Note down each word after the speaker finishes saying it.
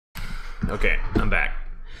Okay, I'm back.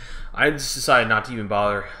 I just decided not to even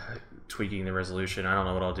bother tweaking the resolution. I don't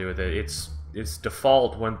know what I'll do with it. It's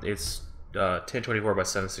default when it's 1024 by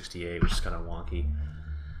 768, which is kind of wonky,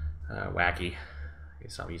 wacky. I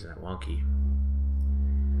guess I'm using that wonky.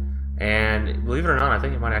 And believe it or not, I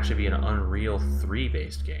think it might actually be an Unreal 3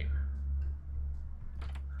 based game,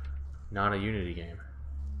 not a Unity game.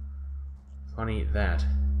 Funny that.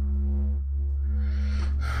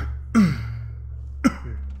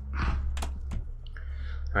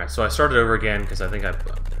 Alright, so I started over again because I think I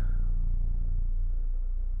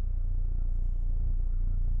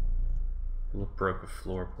broke a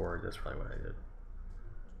floorboard. That's probably what I did.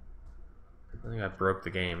 I think I broke the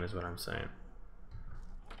game, is what I'm saying.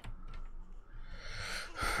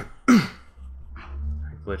 I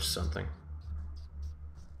glitched something.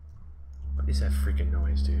 What is that freaking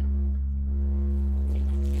noise, dude?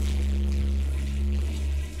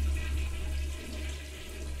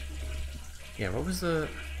 Yeah, what was the...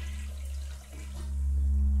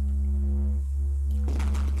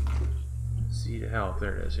 C to help,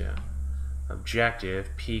 there it is, yeah. Objective,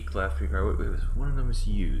 peek, left, peek, right. Wait, one of them is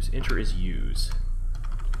use. Enter is use.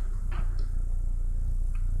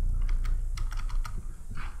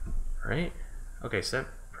 Right? Okay, so that's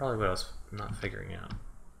probably what I was not figuring out.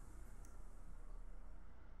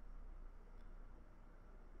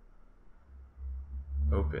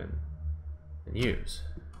 Open and use.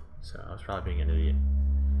 So I was probably being an idiot.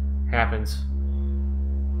 Happens.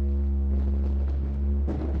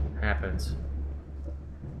 Happens.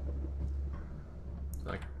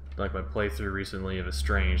 Like my playthrough recently of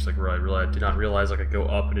Estranged, like where I did not realize I could go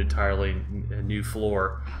up an entirely new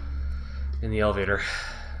floor in the elevator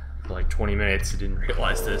for like 20 minutes. I didn't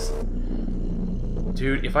realize this.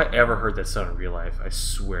 Dude, if I ever heard that sound in real life, I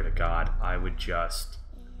swear to God, I would just...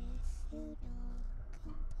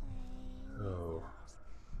 Oh.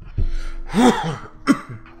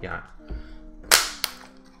 Yeah.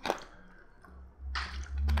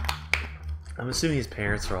 I'm assuming his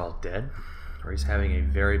parents are all dead, or he's having a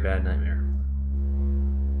very bad nightmare.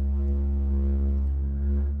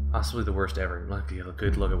 Possibly the worst ever. Might be a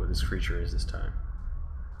good look at what this creature is this time.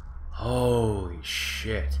 Holy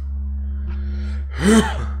shit.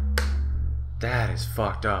 That is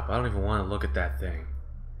fucked up. I don't even want to look at that thing.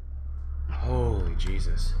 Holy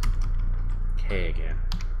Jesus. K again.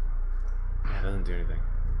 Yeah, it doesn't do anything.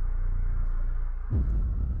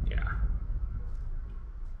 Yeah.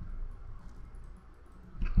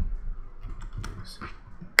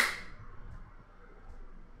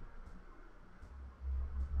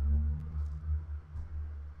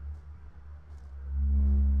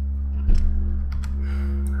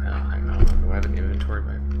 Well, hang on. Do I have an inventory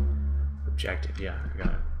by objective? Yeah, I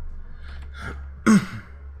got it.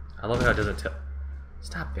 I love how it doesn't tell.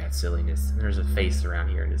 Stop that silliness. There's a face around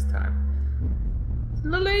here this time.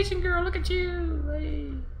 Little Asian girl, look at you! Hey.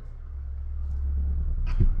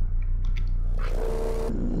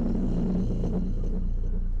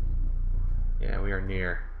 Yeah, we are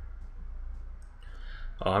near.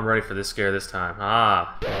 Oh, I'm ready for this scare this time.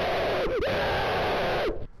 Ah!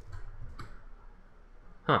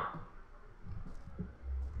 Huh.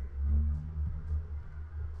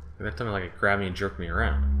 That time like it grabbed me and jerked me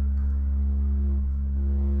around.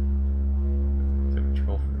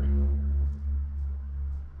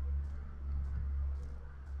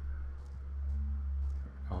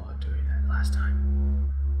 Last time.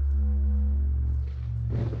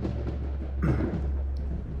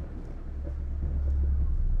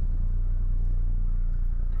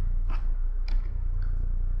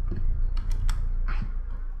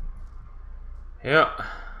 Yep.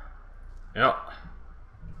 Yep.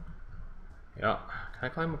 Yep. Can I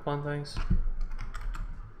climb up on things?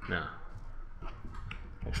 No.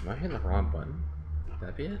 Actually, am I hitting the wrong button? Would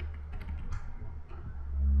that be it?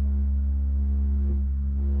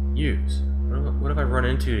 Use. What have I run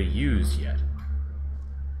into to use yet?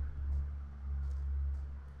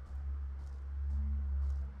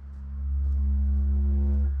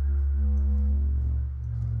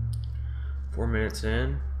 Four minutes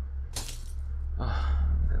in. Oh,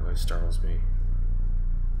 that always startles me.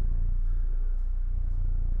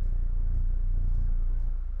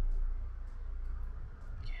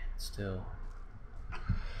 Again, still.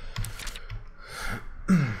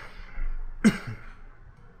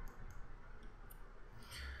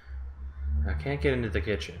 I can't get into the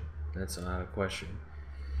kitchen. That's not a question.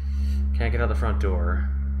 Can't get out the front door.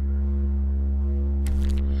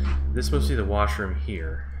 This must be the washroom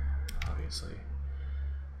here, obviously.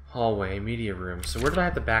 Hallway, media room. So where did I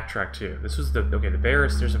have to backtrack to? This was the... Okay, the bear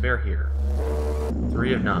is... There's a bear here.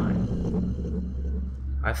 3 of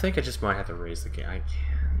 9. I think I just might have to raise the game.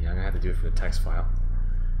 Yeah, I'm gonna have to do it for the text file.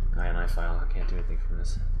 INI file. I can't do anything from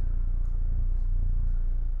this.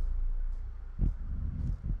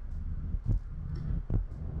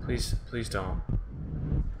 Please don't.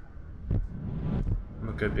 I'm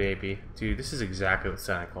a good baby. Dude, this is exactly what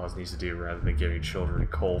Santa Claus needs to do rather than giving children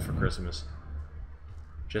coal for Christmas.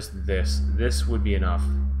 Just this. This would be enough.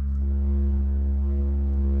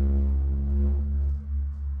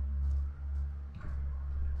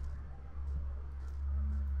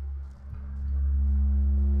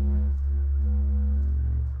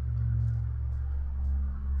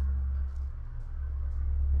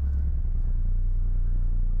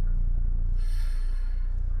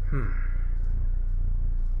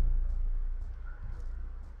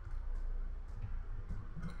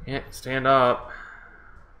 Yeah, stand up.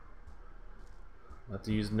 Let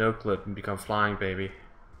to use no clip and become flying baby.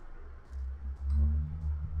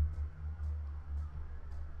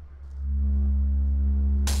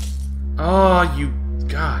 Oh, you...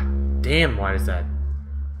 God damn, why does that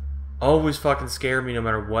always fucking scare me no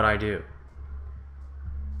matter what I do?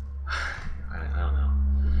 I don't know.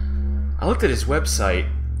 I looked at his website.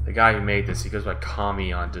 The guy who made this, he goes by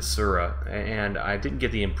Kami on Desura, and I didn't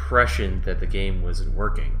get the impression that the game wasn't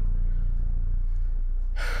working.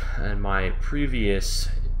 And my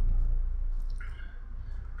previously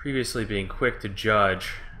being quick to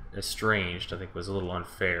judge Estranged, I think was a little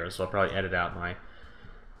unfair, so I'll probably edit out my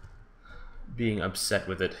being upset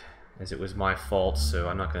with it, as it was my fault, so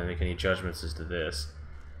I'm not going to make any judgments as to this,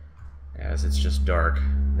 as it's just dark.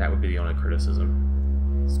 That would be the only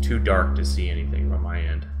criticism. It's too dark to see anything on my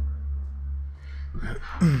end. I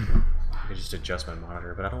could just adjust my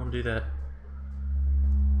monitor, but I don't want to do that.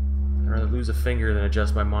 I'd rather lose a finger than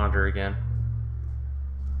adjust my monitor again.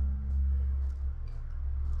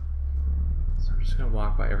 So I'm just going to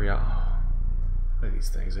walk by every... Oh, what are these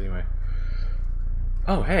things anyway?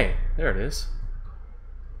 Oh, hey, there it is.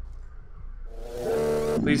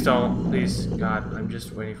 Please don't. Please, God, I'm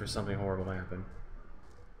just waiting for something horrible to happen.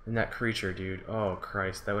 And that creature, dude. Oh,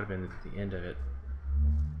 Christ, that would have been the end of it.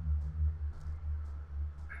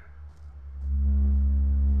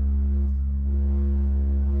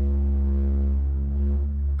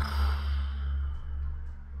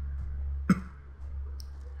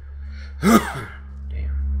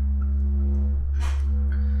 Damn.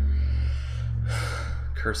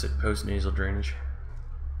 Cursed post-nasal drainage.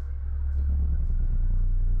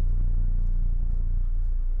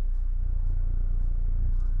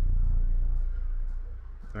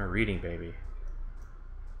 I'm a reading baby.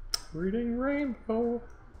 Reading rainbow.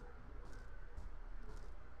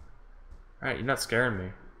 Alright, you're not scaring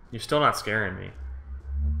me. You're still not scaring me.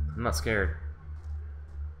 I'm not scared.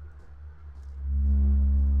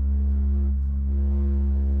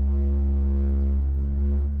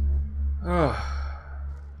 Oh.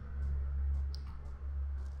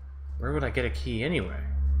 Where would I get a key anyway?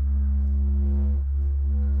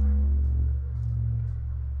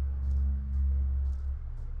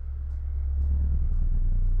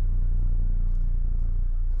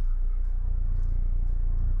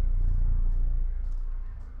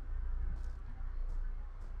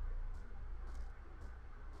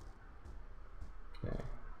 Okay.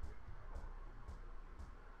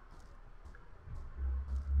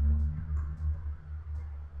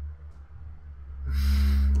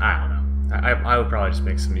 I don't know. I would probably just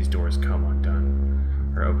make some of these doors come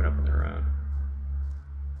undone or open up on their own.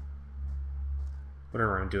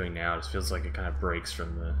 Whatever I'm doing now just feels like it kind of breaks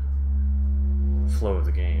from the flow of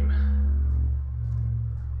the game.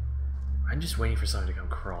 I'm just waiting for something to come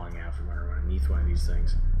crawling out from underneath one of these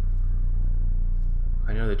things.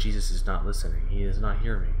 I know that Jesus is not listening. He does not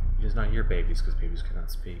hear me. He does not hear babies because babies cannot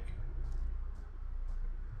speak.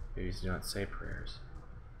 Babies do not say prayers.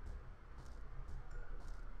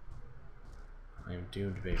 I am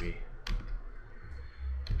doomed, baby.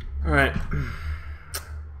 Alright.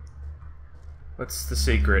 What's the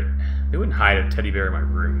secret? They wouldn't hide a teddy bear in my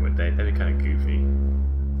room, would they? That'd be kind of goofy.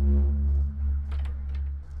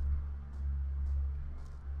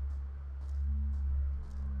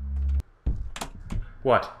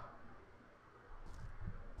 What?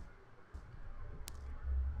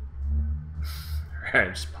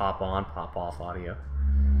 Alright, just pop on, pop off audio.